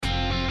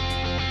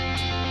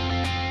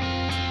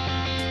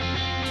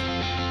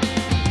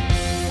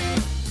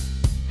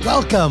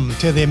Welcome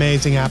to the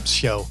Amazing Apps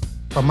Show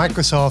for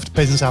Microsoft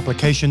Business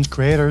Applications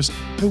creators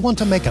who want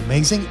to make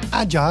amazing,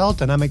 agile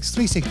Dynamics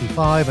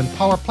 365 and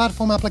Power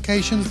Platform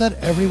applications that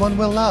everyone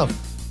will love.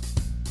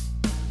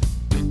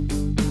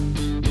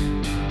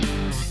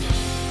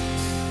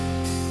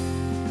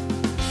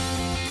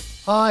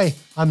 Hi,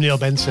 I'm Neil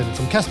Benson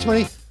from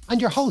Customery and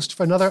your host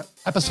for another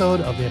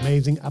episode of the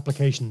Amazing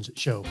Applications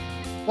Show.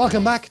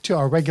 Welcome back to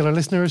our regular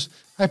listeners.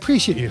 I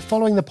appreciate you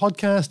following the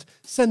podcast,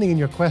 sending in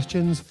your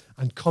questions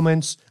and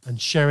comments and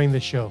sharing the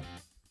show.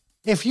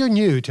 If you're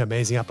new to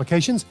Amazing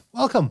Applications,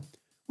 welcome.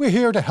 We're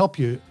here to help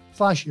you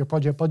slash your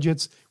project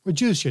budgets,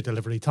 reduce your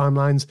delivery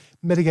timelines,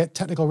 mitigate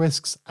technical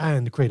risks,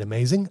 and create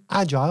amazing,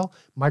 agile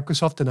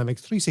Microsoft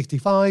Dynamics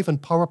 365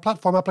 and Power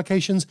Platform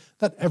applications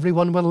that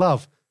everyone will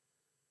love.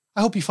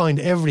 I hope you find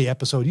every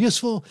episode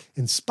useful,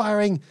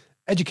 inspiring,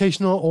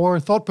 educational, or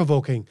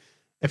thought-provoking.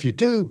 If you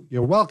do,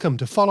 you're welcome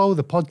to follow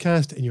the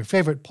podcast in your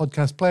favorite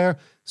podcast player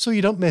so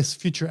you don't miss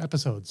future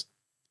episodes.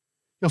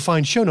 You'll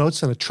find show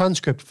notes and a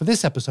transcript for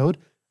this episode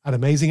at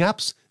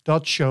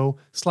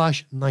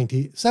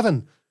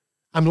amazingapps.show/97.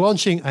 I'm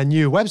launching a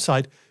new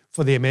website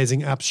for the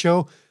Amazing Apps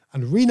Show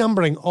and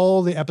renumbering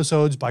all the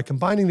episodes by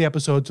combining the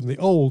episodes from the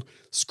old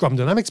Scrum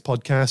Dynamics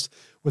podcast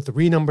with the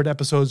renumbered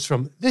episodes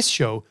from this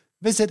show.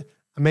 Visit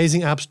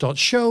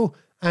amazingapps.show,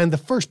 and the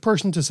first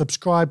person to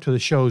subscribe to the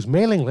show's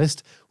mailing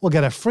list will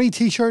get a free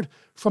t-shirt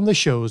from the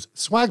show's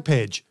swag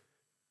page.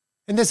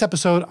 In this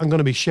episode, I'm going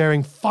to be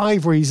sharing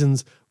 5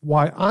 reasons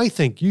why I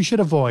think you should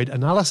avoid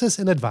analysis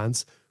in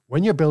advance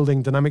when you're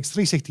building Dynamics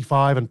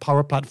 365 and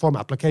Power Platform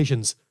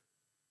applications.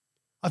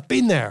 I've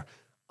been there.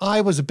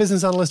 I was a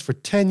business analyst for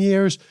 10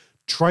 years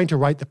trying to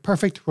write the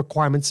perfect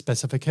requirements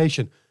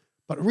specification.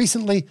 But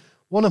recently,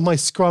 one of my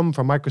Scrum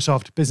for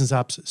Microsoft Business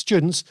Apps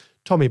students,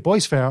 Tommy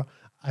Boisfair,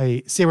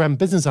 a CRM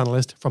business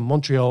analyst from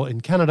Montreal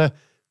in Canada,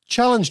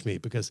 challenged me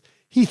because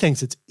he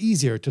thinks it's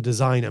easier to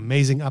design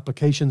amazing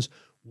applications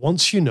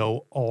once you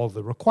know all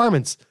the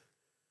requirements.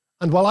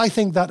 And while I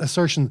think that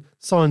assertion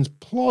sounds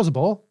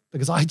plausible,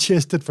 because I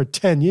chased it for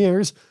 10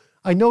 years,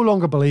 I no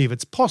longer believe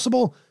it's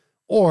possible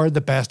or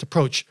the best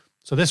approach.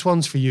 So this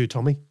one's for you,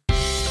 Tommy.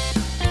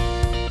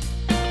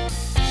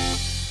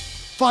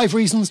 5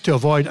 reasons to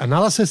avoid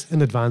analysis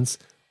in advance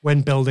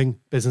when building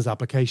business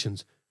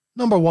applications.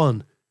 Number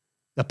 1,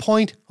 the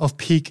point of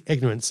peak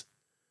ignorance.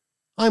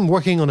 I'm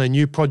working on a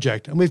new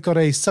project and we've got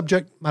a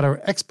subject matter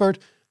expert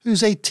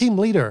who's a team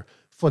leader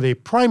for the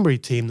primary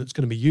team that's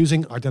going to be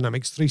using our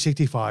Dynamics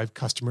 365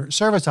 customer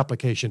service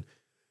application.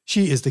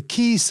 She is the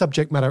key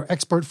subject matter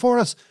expert for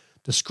us,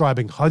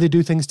 describing how they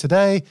do things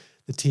today,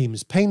 the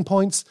team's pain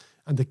points,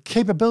 and the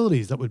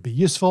capabilities that would be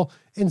useful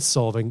in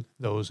solving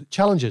those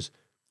challenges.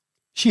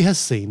 She has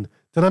seen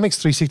Dynamics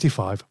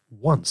 365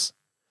 once.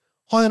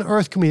 How on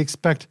earth can we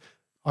expect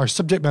our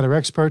subject matter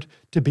expert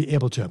to be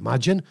able to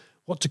imagine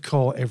what to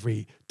call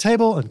every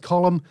table and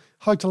column,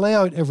 how to lay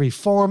out every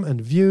form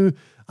and view,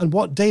 and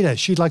what data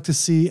she'd like to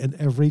see in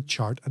every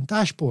chart and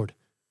dashboard?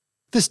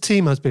 This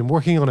team has been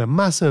working on a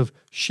massive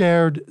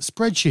shared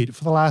spreadsheet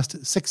for the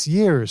last 6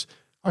 years.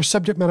 Our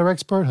subject matter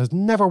expert has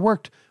never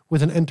worked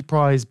with an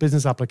enterprise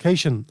business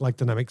application like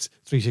Dynamics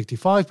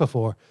 365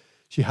 before.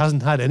 She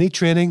hasn't had any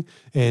training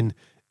in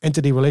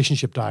entity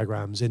relationship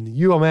diagrams, in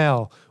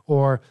UML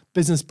or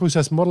business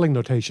process modeling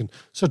notation.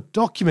 So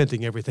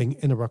documenting everything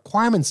in a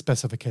requirement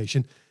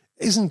specification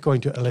isn't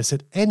going to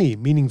elicit any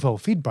meaningful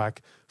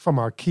feedback from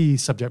our key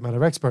subject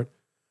matter expert.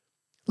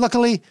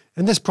 Luckily,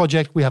 in this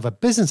project, we have a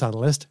business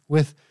analyst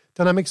with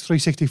Dynamics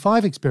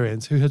 365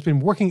 experience who has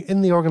been working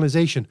in the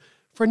organization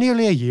for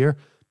nearly a year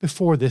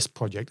before this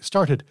project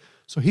started.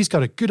 So he's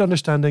got a good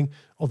understanding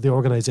of the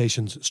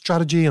organization's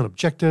strategy and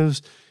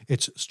objectives,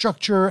 its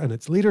structure and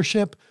its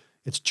leadership,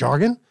 its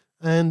jargon,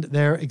 and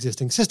their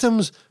existing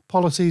systems,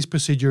 policies,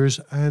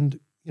 procedures, and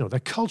their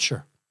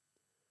culture.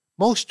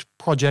 Most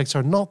projects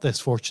are not this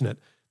fortunate.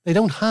 They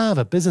don't have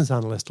a business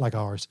analyst like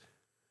ours.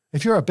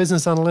 If you're a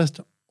business analyst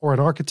or an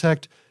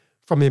architect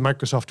from a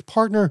Microsoft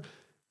partner,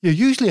 you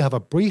usually have a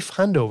brief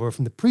handover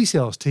from the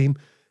pre-sales team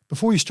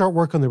before you start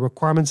work on the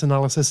requirements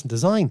analysis and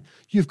design.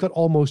 You've got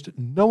almost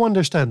no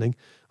understanding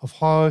of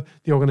how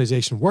the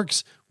organization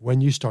works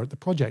when you start the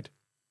project.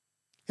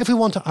 If we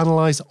want to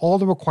analyze all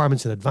the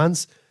requirements in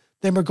advance,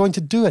 then we're going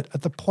to do it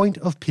at the point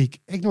of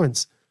peak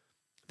ignorance.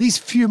 These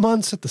few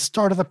months at the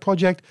start of the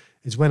project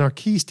is when our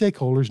key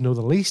stakeholders know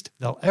the least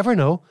they'll ever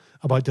know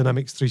about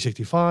Dynamics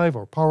 365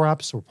 or Power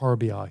Apps or Power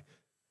BI.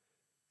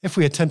 If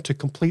we attempt to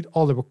complete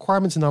all the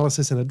requirements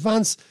analysis in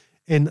advance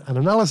in an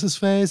analysis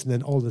phase and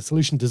then all the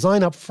solution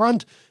design up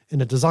front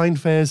in a design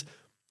phase,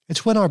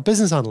 it's when our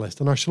business analyst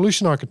and our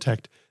solution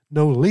architect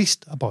know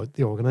least about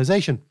the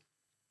organization.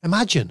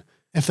 Imagine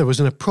if there was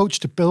an approach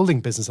to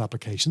building business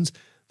applications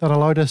that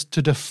allowed us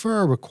to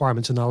defer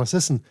requirements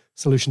analysis and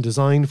solution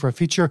design for a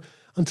feature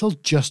until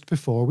just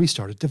before we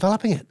started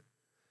developing it.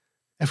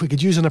 If we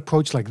could use an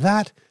approach like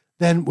that,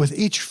 then with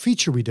each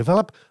feature we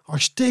develop, our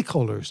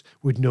stakeholders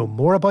would know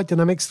more about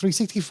Dynamics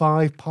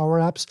 365, Power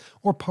Apps,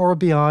 or Power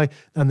BI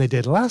than they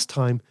did last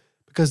time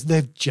because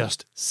they've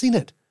just seen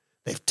it.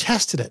 They've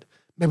tested it,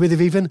 Maybe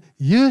they've even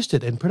used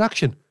it in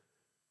production.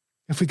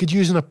 If we could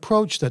use an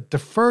approach that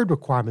deferred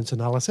requirements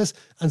analysis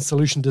and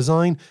solution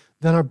design,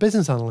 then our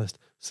business analyst,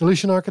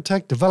 solution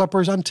architect,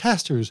 developers, and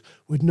testers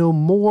would know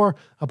more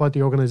about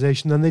the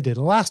organization than they did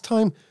last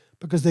time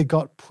because they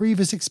got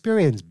previous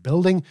experience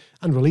building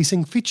and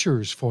releasing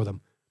features for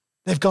them.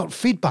 They've got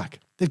feedback.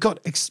 They've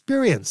got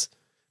experience.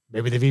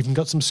 Maybe they've even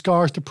got some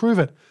scars to prove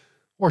it,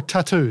 or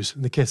tattoos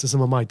in the case of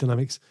some of my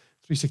Dynamics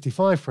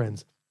 365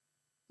 friends.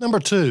 Number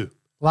 2,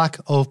 lack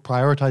of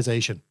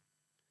prioritization.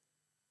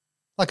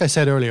 Like I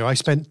said earlier, I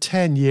spent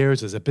 10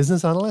 years as a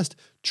business analyst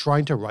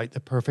trying to write the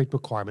perfect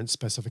requirement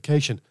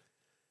specification.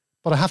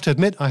 But I have to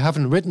admit, I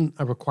haven't written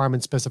a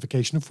requirement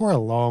specification for a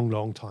long,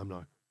 long time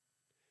now.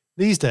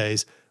 These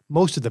days,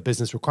 most of the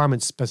business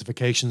requirement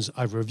specifications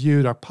I've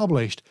reviewed are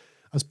published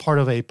as part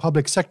of a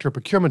public sector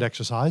procurement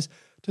exercise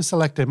to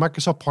select a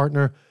Microsoft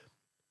partner.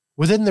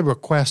 Within the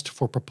request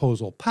for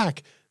proposal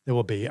pack, there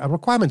will be a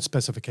requirement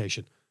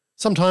specification.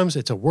 Sometimes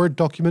it's a Word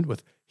document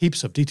with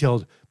heaps of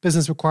detailed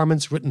business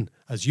requirements written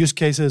as use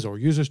cases or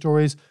user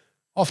stories,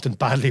 often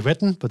badly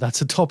written, but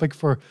that's a topic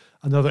for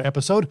another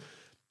episode.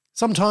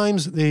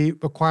 Sometimes the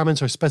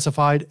requirements are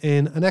specified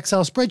in an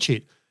Excel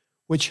spreadsheet,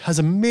 which has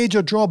a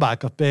major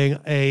drawback of being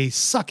a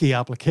sucky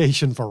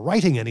application for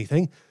writing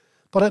anything,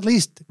 but at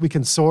least we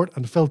can sort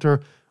and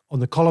filter on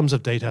the columns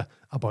of data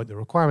about the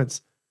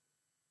requirements.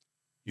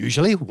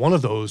 Usually, one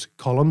of those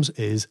columns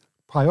is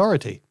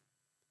priority,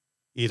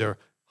 either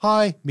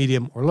high,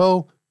 medium, or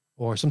low,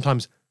 or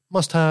sometimes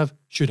must have,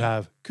 should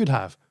have, could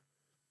have.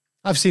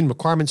 I've seen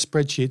requirement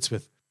spreadsheets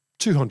with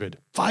 200,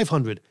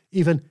 500,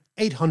 even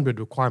 800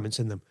 requirements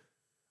in them.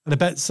 And I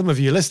bet some of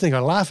you listening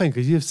are laughing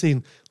because you've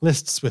seen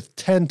lists with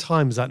 10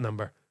 times that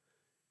number.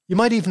 You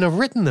might even have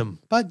written them,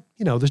 but,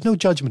 there's no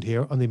judgment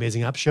here on the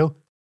Amazing App Show.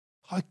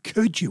 How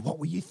could you? What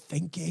were you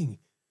thinking?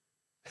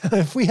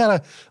 If we had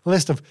a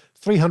list of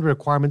 300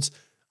 requirements,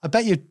 I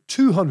bet you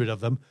 200 of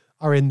them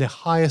are in the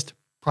highest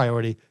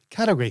priority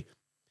category.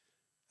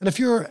 And if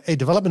you're a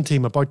development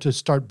team about to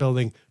start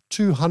building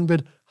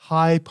 200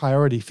 high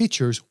priority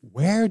features,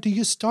 where do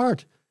you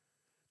start?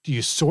 Do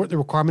you sort the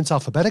requirements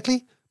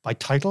alphabetically, by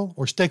title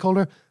or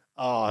stakeholder?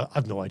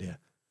 I've no idea.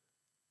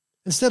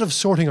 Instead of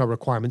sorting our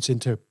requirements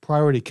into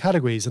priority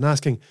categories and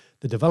asking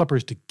the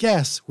developers to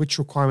guess which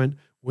requirement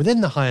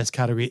within the highest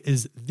category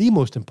is the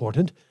most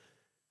important,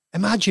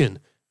 imagine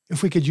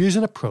if we could use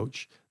an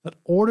approach that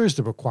orders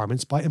the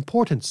requirements by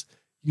importance,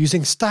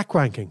 using stack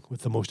ranking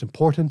with the most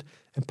important,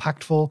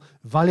 impactful,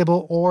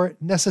 valuable, or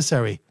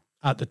necessary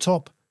at the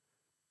top.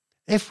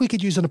 If we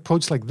could use an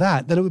approach like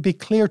that, then it would be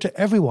clear to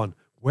everyone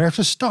where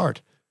to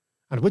start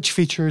and which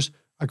features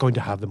are going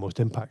to have the most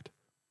impact.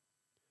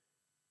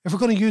 If we're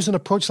going to use an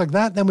approach like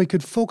that, then we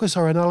could focus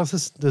our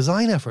analysis and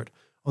design effort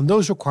on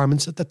those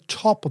requirements at the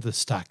top of the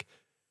stack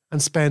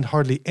and spend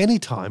hardly any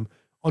time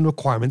on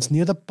requirements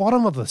near the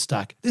bottom of the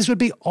stack. This would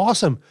be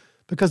awesome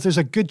because there's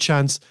a good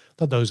chance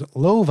that those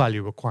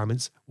low-value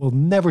requirements will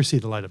never see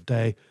the light of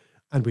day,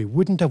 and we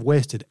wouldn't have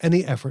wasted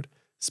any effort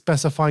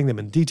specifying them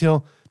in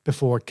detail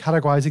before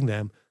categorizing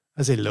them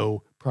as a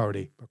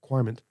low-priority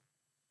requirement.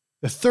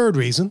 The third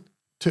reason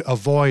to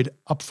avoid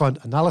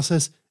upfront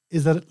analysis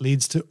is that it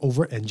leads to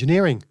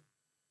over-engineering.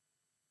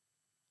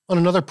 On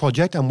another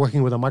project, I'm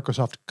working with a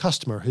Microsoft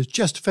customer who's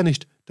just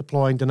finished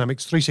deploying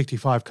Dynamics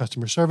 365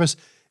 customer service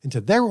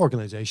into their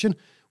organization,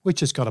 which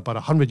has got about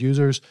 100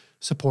 users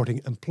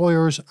supporting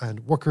employers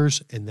and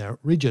workers in their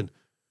region.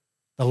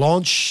 The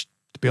launch,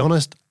 to be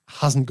honest,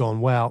 hasn't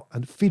gone well,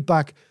 and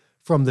feedback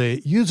from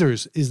the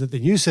users is that the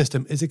new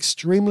system is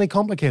extremely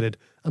complicated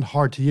and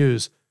hard to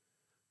use.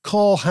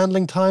 Call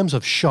handling times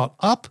have shot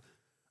up,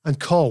 and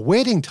call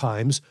waiting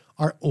times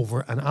are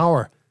over an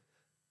hour.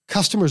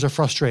 Customers are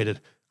frustrated,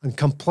 and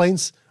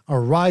complaints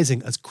are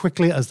rising as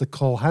quickly as the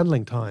call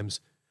handling times.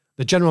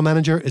 The general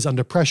manager is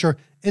under pressure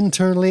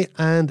internally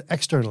and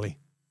externally.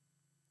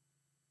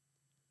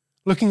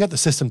 Looking at the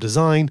system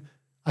design,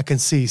 I can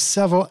see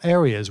several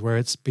areas where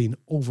it's been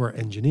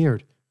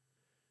over-engineered.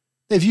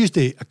 They've used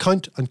the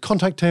account and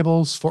contact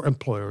tables for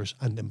employers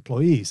and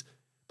employees,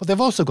 but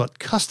they've also got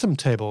custom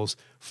tables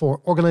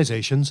for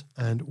organizations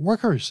and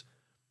workers.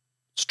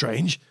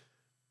 Strange.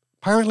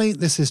 Apparently,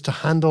 this is to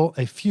handle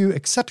a few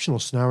exceptional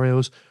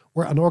scenarios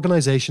where an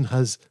organization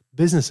has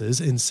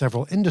businesses in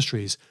several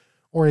industries,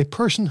 or a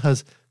person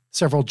has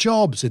several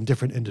jobs in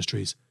different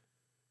industries.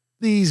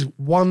 These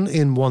 1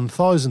 in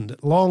 1,000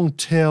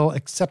 long-tail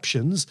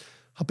exceptions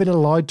have been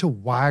allowed to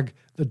wag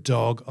the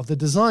dog of the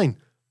design.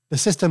 The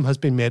system has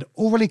been made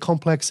overly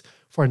complex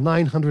for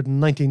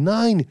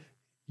 999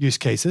 use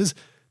cases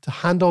to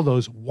handle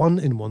those 1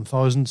 in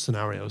 1,000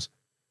 scenarios.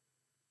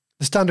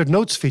 The standard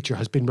notes feature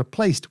has been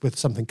replaced with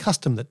something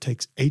custom that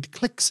takes 8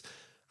 clicks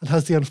and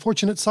has the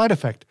unfortunate side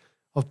effect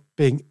of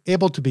being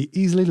able to be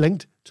easily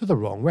linked to the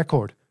wrong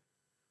record.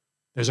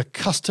 There's a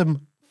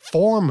custom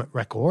form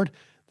record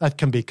that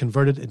can be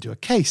converted into a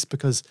case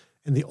because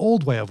in the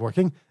old way of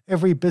working,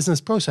 every business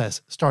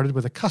process started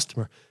with a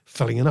customer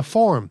filling in a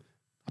form,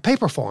 a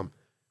paper form,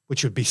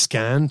 which would be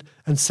scanned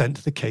and sent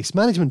to the case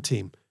management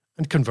team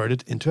and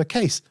converted into a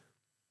case.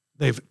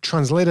 They've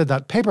translated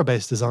that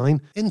paper-based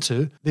design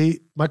into the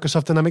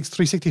Microsoft Dynamics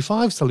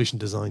 365 solution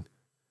design.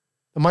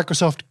 The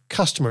Microsoft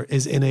customer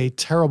is in a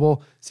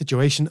terrible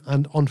situation,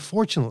 and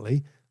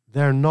unfortunately,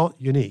 they're not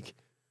unique.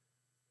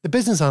 The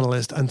business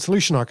analyst and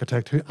solution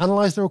architect who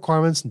analysed the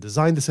requirements and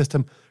designed the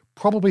system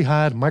probably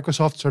had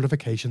Microsoft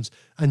certifications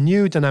and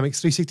knew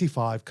Dynamics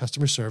 365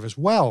 customer service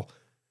well.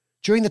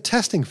 During the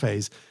testing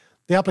phase,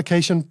 the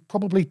application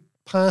probably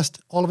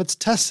passed all of its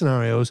test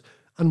scenarios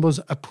and was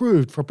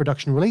approved for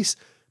production release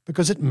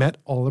because it met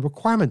all the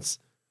requirements.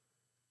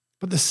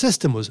 But the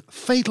system was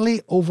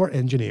fatally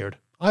over-engineered,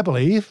 I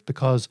believe,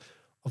 because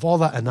of all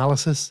that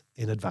analysis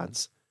in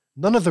advance.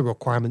 None of the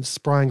requirements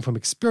sprang from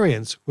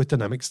experience with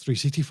Dynamics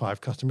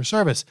 365 customer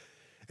service.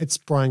 It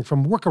sprang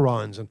from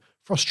workarounds and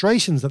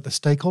frustrations that the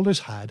stakeholders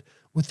had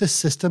with the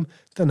system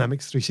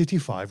Dynamics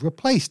 365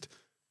 replaced,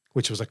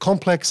 which was a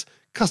complex,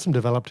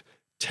 custom-developed,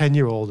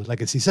 10-year-old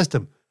legacy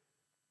system.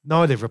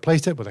 Now they've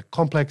replaced it with a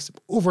complex,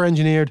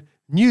 over-engineered,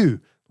 new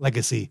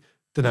legacy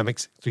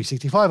Dynamics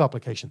 365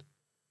 application.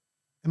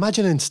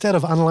 Imagine instead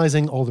of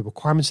analysing all the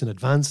requirements in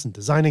advance and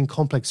designing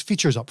complex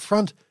features up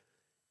front,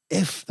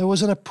 if there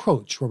was an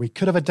approach where we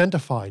could have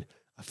identified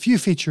a few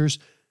features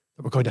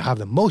that were going to have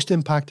the most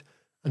impact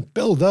and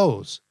build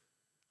those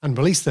and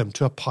release them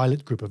to a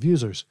pilot group of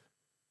users.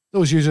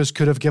 Those users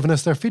could have given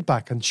us their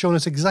feedback and shown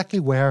us exactly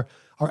where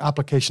our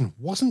application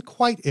wasn't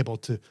quite able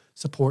to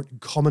support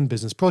common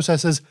business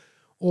processes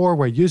or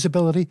where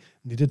usability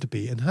needed to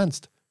be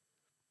enhanced.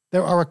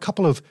 There are a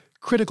couple of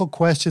critical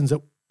questions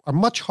that are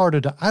much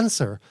harder to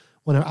answer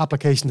when our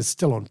application is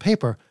still on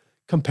paper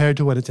compared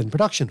to when it's in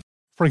production.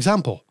 For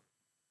example,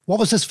 what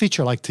was this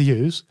feature like to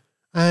use,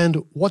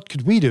 and what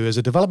could we do as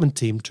a development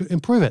team to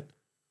improve it?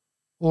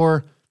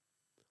 Or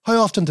how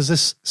often does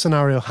this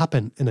scenario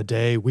happen in a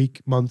day,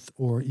 week, month,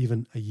 or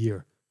even a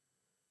year?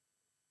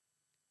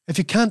 If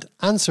you can't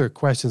answer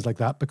questions like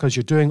that because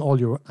you're doing all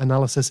your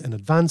analysis in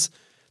advance,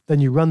 then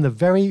you run the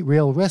very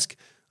real risk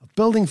of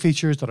building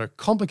features that are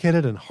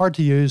complicated and hard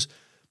to use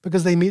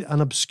because they meet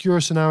an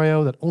obscure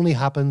scenario that only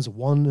happens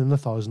 1 in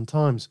 1,000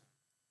 times.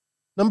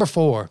 Number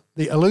 4,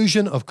 the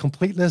illusion of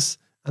completeness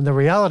and the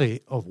reality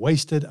of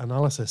wasted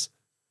analysis.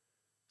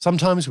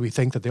 Sometimes we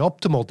think that the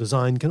optimal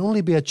design can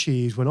only be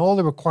achieved when all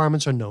the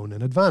requirements are known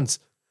in advance.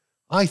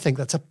 I think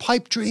that's a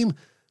pipe dream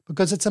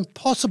because it's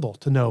impossible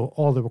to know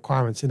all the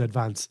requirements in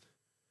advance.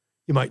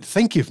 You might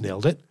think you've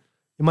nailed it.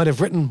 You might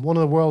have written one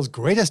of the world's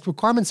greatest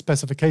requirement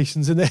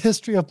specifications in the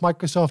history of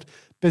Microsoft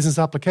business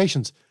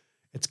applications.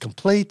 It's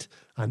complete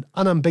and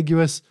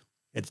unambiguous,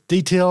 it's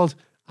detailed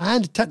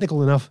and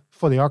technical enough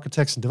for the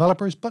architects and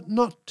developers, but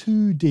not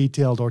too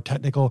detailed or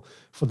technical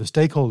for the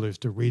stakeholders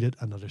to read it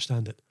and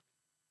understand it.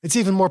 It's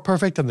even more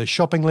perfect than the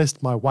shopping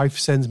list my wife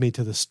sends me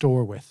to the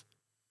store with.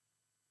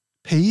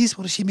 Peas?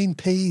 What does she mean,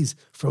 peas?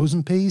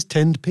 Frozen peas?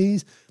 Tinned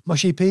peas?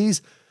 Mushy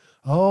peas?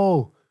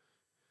 Oh,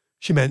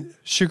 she meant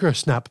sugar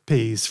snap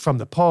peas from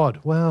the pod.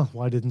 Well,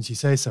 why didn't she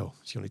say so?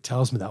 She only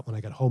tells me that when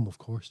I get home, of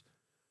course.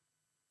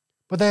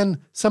 But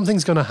then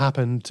something's going to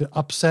happen to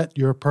upset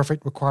your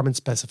perfect requirement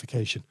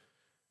specification.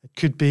 It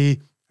could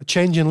be a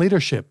change in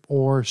leadership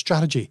or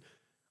strategy,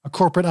 a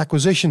corporate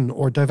acquisition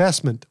or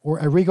divestment, or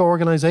a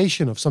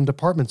reorganization of some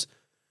departments,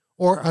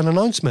 or an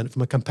announcement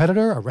from a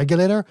competitor, a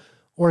regulator,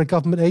 or a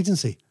government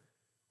agency.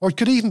 Or it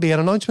could even be an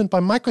announcement by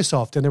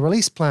Microsoft in a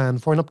release plan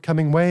for an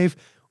upcoming wave,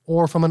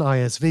 or from an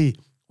ISV,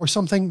 or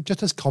something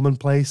just as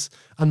commonplace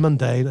and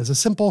mundane as a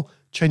simple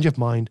change of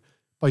mind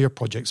by your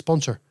project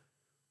sponsor.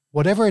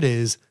 Whatever it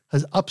is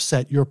has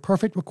upset your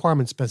perfect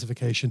requirement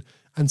specification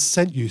and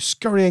sent you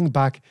scurrying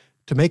back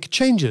to make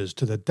changes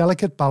to the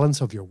delicate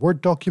balance of your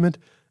Word document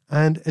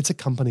and its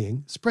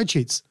accompanying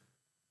spreadsheets.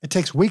 It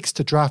takes weeks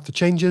to draft the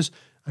changes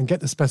and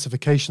get the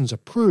specifications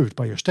approved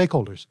by your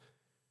stakeholders.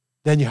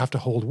 Then you have to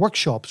hold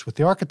workshops with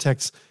the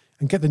architects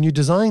and get the new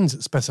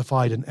designs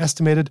specified and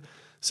estimated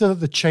so that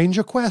the change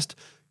request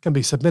can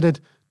be submitted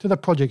to the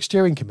project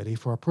steering committee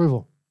for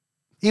approval.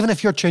 Even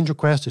if your change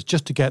request is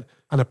just to get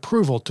an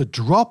approval to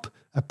drop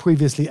a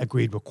previously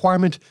agreed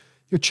requirement,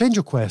 your change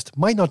request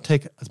might not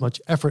take as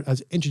much effort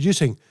as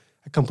introducing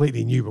a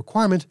completely new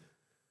requirement,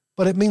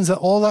 but it means that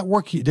all that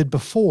work you did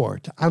before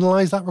to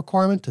analyze that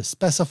requirement, to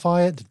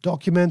specify it, to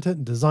document it,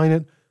 and design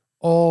it,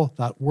 all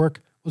that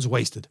work was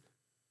wasted.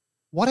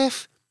 What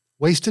if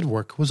wasted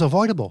work was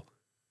avoidable?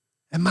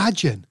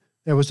 Imagine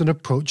there was an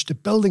approach to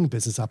building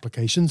business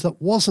applications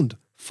that wasn't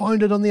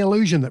founded on the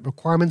illusion that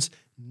requirements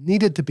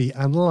needed to be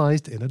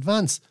analysed in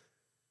advance.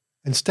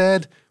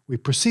 Instead, we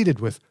proceeded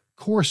with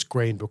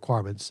coarse-grained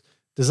requirements,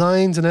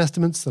 designs and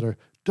estimates that are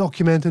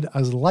documented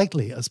as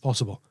lightly as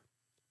possible.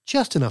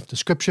 Just enough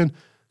description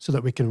so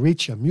that we can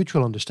reach a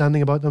mutual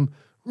understanding about them,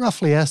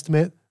 roughly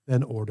estimate,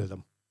 then order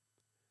them.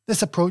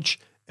 This approach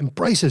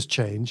embraces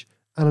change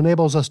and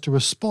enables us to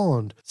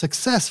respond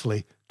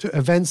successfully to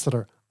events that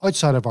are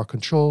outside of our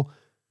control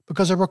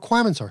because our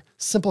requirements are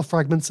simple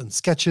fragments and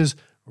sketches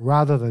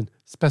rather than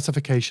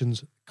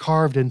specifications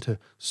carved into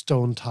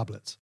stone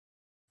tablets.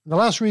 And the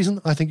last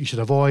reason I think you should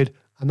avoid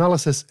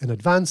analysis in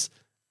advance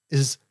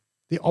is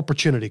the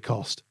opportunity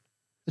cost.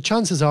 the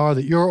chances are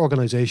that your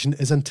organization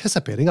is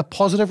anticipating a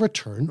positive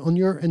return on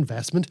your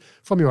investment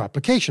from your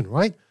application,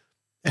 right?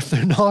 If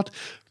they're not,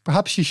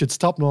 perhaps you should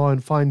stop now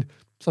and find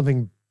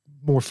something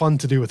more fun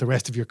to do with the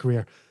rest of your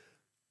career.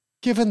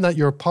 Given that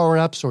your Power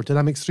Apps or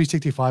Dynamics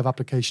 365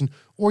 application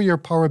or your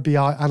Power BI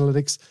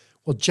analytics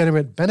will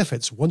generate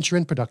benefits once you're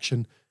in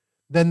production,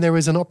 then there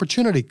is an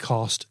opportunity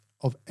cost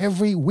of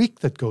every week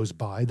that goes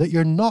by that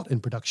you're not in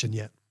production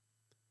yet.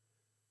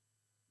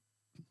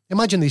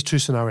 Imagine these two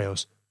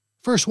scenarios.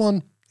 First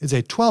one is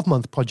a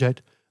 12-month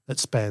project that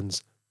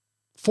spends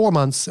 4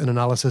 months in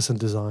analysis and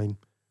design,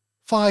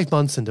 5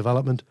 months in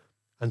development,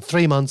 and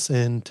 3 months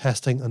in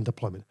testing and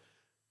deployment.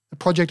 The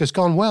project has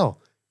gone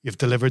well. You've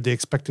delivered the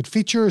expected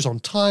features on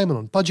time and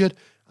on budget,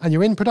 and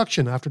you're in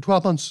production after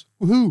 12 months.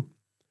 Woohoo!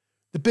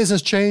 The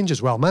business change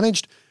is well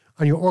managed,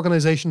 and your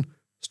organization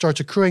starts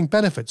accruing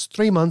benefits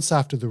 3 months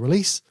after the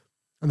release,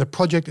 and the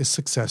project is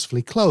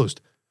successfully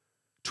closed.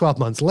 12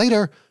 months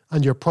later,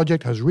 and your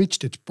project has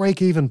reached its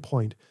break-even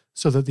point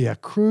so that the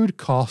accrued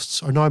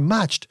costs are now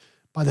matched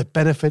by the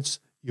benefits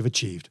you've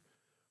achieved.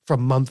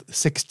 From month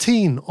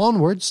 16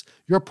 onwards,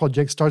 your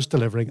project starts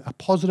delivering a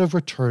positive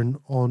return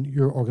on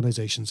your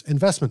organization's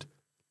investment.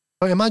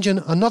 Now imagine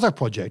another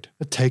project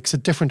that takes a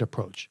different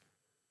approach.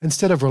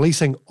 Instead of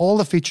releasing all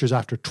the features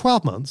after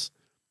 12 months,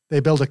 they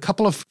build a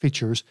couple of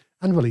features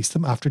and release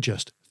them after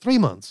just 3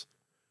 months.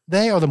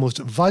 They are the most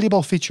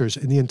valuable features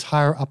in the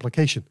entire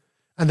application,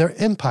 and their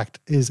impact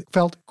is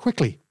felt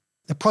quickly.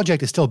 The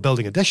project is still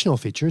building additional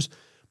features,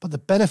 but the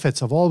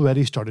benefits have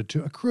already started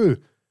to accrue.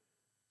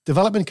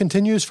 Development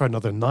continues for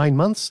another 9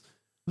 months.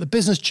 The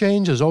business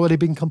change has already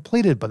been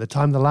completed by the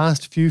time the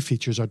last few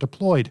features are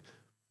deployed.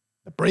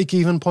 The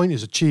break-even point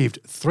is achieved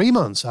 3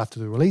 months after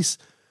the release,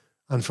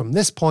 and from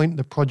this point,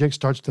 the project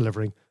starts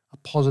delivering a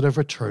positive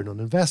return on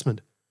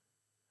investment.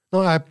 Now,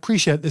 I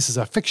appreciate this is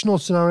a fictional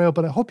scenario,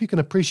 but I hope you can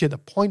appreciate the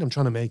point I'm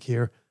trying to make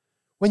here.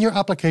 When your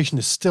application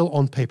is still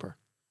on paper,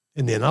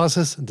 in the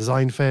analysis and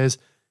design phase,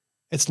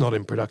 it's not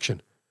in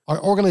production. Our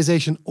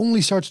organization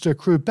only starts to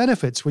accrue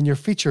benefits when your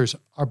features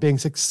are being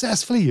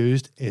successfully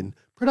used in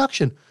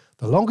production.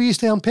 The longer you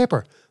stay on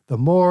paper, the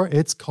more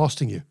it's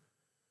costing you.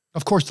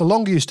 Of course, the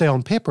longer you stay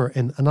on paper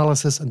in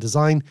analysis and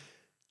design,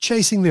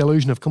 chasing the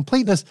illusion of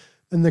completeness,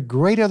 then the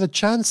greater the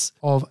chance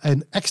of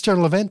an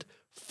external event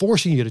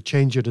forcing you to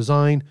change your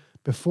design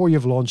before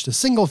you've launched a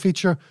single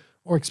feature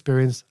or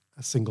experienced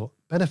a single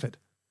benefit.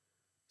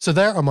 So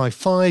there are my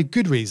 5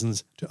 good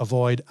reasons to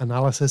avoid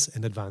analysis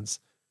in advance.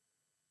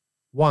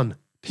 1.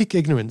 Peak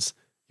ignorance.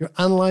 You're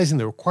analysing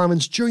the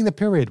requirements during the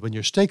period when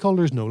your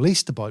stakeholders know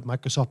least about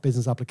Microsoft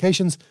Business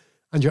Applications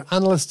and your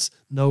analysts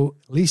know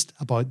least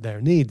about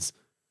their needs.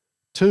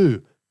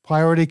 2.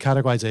 Priority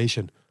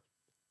categorization.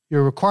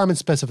 Your requirement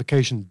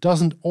specification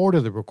doesn't order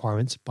the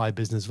requirements by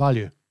business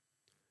value.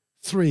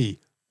 3.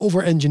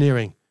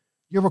 Over-engineering.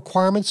 Your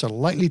requirements are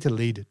likely to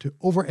lead to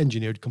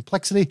over-engineered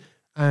complexity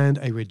and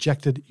a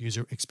rejected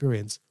user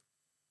experience.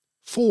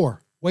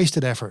 4.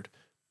 Wasted effort.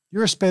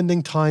 You're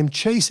spending time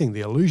chasing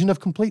the illusion of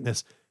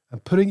completeness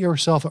and putting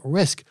yourself at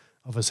risk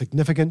of a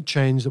significant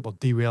change that will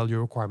derail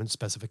your requirement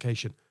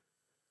specification.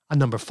 And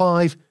number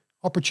 5,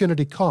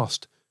 opportunity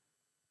cost.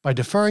 By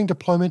deferring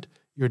deployment,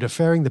 you're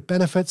deferring the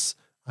benefits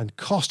and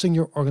costing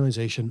your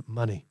organization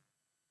money.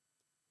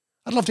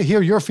 I'd love to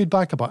hear your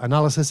feedback about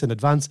analysis in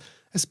advance,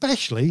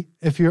 especially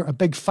if you're a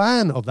big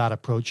fan of that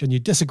approach and you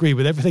disagree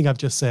with everything I've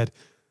just said.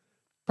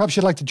 Perhaps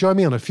you'd like to join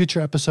me on a future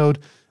episode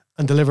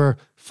and deliver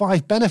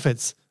 5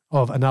 benefits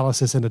of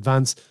analysis in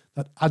advance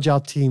that agile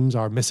teams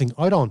are missing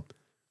out on.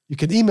 You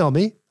can email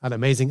me at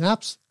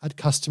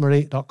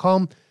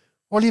amazingapps@customary.com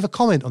or leave a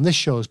comment on this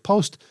show's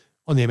post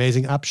on the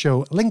Amazing App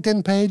Show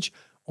LinkedIn page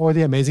or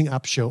the Amazing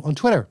App Show on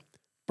Twitter.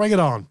 Bring it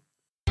on.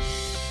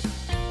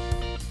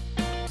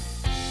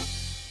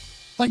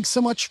 Thanks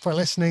so much for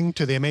listening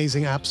to the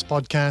Amazing Apps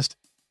podcast.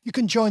 You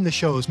can join the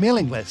show's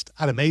mailing list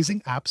at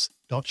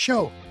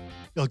amazingapps.show.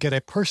 You'll get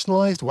a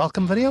personalized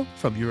welcome video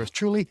from yours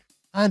truly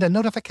and a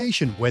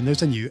notification when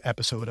there's a new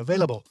episode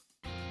available.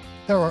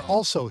 There are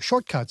also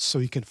shortcuts so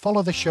you can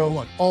follow the show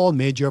on all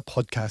major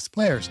podcast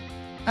players.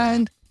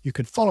 And you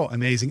can follow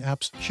Amazing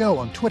Apps Show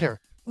on Twitter,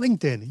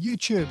 LinkedIn,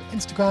 YouTube,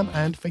 Instagram,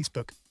 and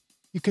Facebook.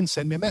 You can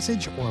send me a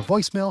message or a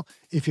voicemail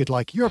if you'd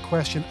like your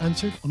question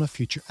answered on a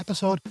future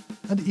episode,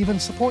 and even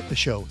support the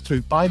show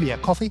through Buy Me a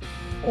Coffee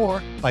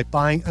or by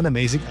buying an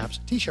Amazing Apps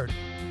t-shirt.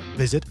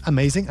 Visit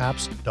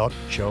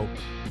amazingapps.show.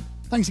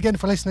 Thanks again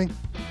for listening.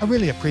 I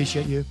really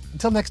appreciate you.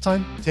 Until next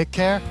time, take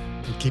care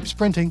and keep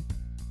sprinting.